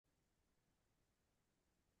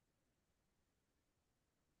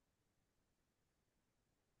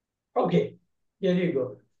Okay, here you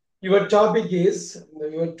go. Your topic is,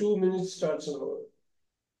 your 2 minutes starts now.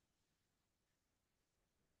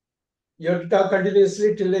 You have to talk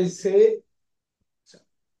continuously till I say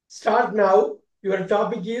start now. Your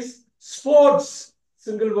topic is sports.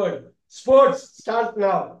 Single word. Sports. Start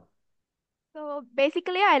now. So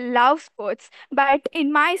basically, I love sports, but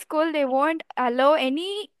in my school, they won't allow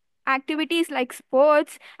any activities like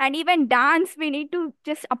sports and even dance. We need to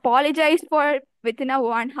just apologize for within a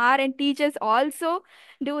 1 hour, and teachers also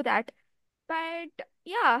do that. But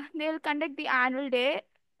yeah, they'll conduct the annual day.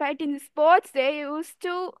 But in sports, they used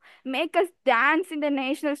to make us dance in the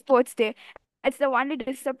national sports day. It's the only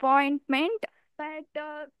disappointment. But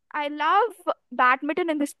I love badminton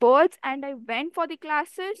in the sports, and I went for the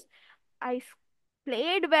classes.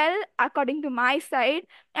 Played well according to my side.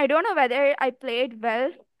 I don't know whether I played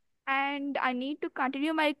well, and I need to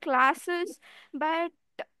continue my classes, but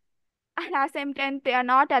as I'm 10th, they are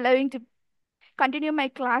not allowing to continue my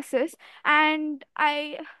classes. And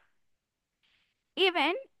I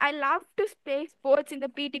love to play sports in the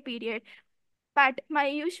PT period. But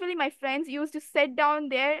my friends used to sit down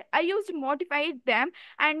there. I used to motivate them,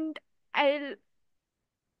 and I'll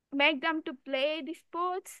make them to play the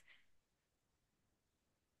sports.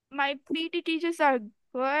 My PT teachers are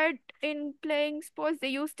good in playing sports. They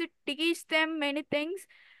used to teach them many things.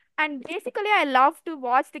 And basically, I love to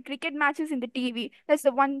watch the cricket matches in the TV. That's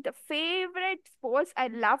the favorite sports I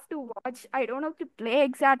love to watch. I don't know to play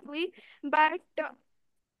exactly, but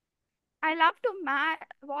I love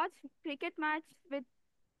to watch cricket match with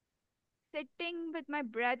sitting with my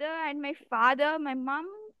brother and my father. My mom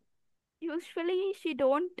usually she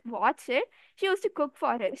don't watch it. She used to cook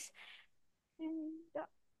for us. And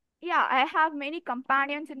yeah, I have many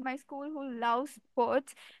companions in my school who love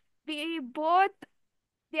sports. We both,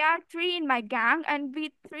 there are three in my gang, and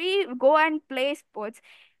we three go and play sports.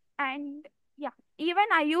 And yeah, even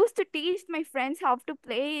I used to teach my friends how to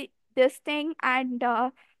play this thing and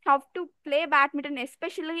how to play badminton,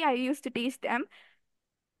 especially I used to teach them.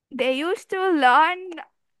 They used to learn,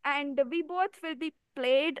 and we both will be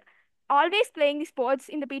always playing the sports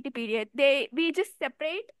in the PT period. We just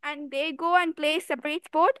separate, and they go and play separate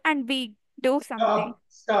sport, and we do something. Stop.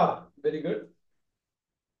 Stop. Very good.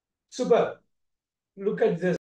 Super. Look at this.